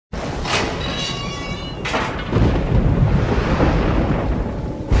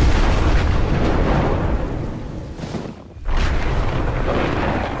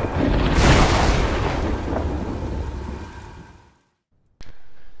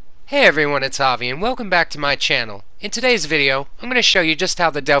Hey everyone, it's Avi and welcome back to my channel. In today's video, I'm going to show you just how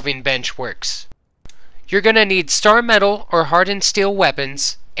the delving bench works. You're going to need star metal or hardened steel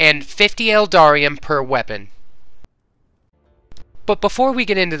weapons and 50 Eldarium per weapon. But before we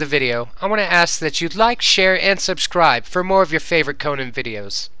get into the video, I want to ask that you like, share, and subscribe for more of your favorite Conan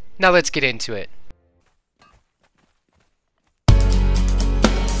videos. Now let's get into it.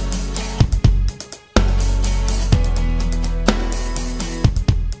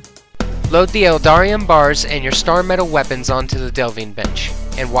 Load the Eldarium bars and your star metal weapons onto the delving bench,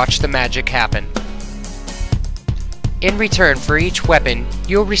 and watch the magic happen. In return for each weapon,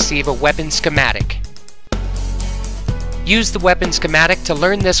 you'll receive a weapon schematic. Use the weapon schematic to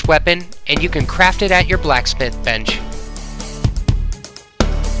learn this weapon, and you can craft it at your blacksmith bench.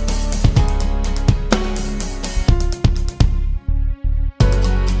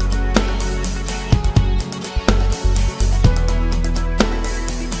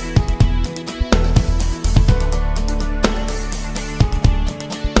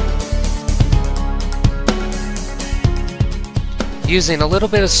 Using a little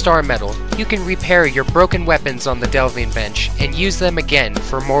bit of star metal, you can repair your broken weapons on the delving bench and use them again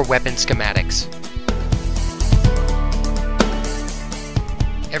for more weapon schematics.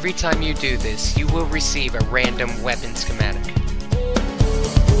 Every time you do this, you will receive a random weapon schematic.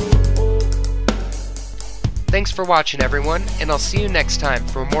 Thanks for watching everyone, and I'll see you next time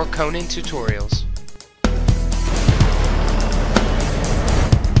for more Conan tutorials.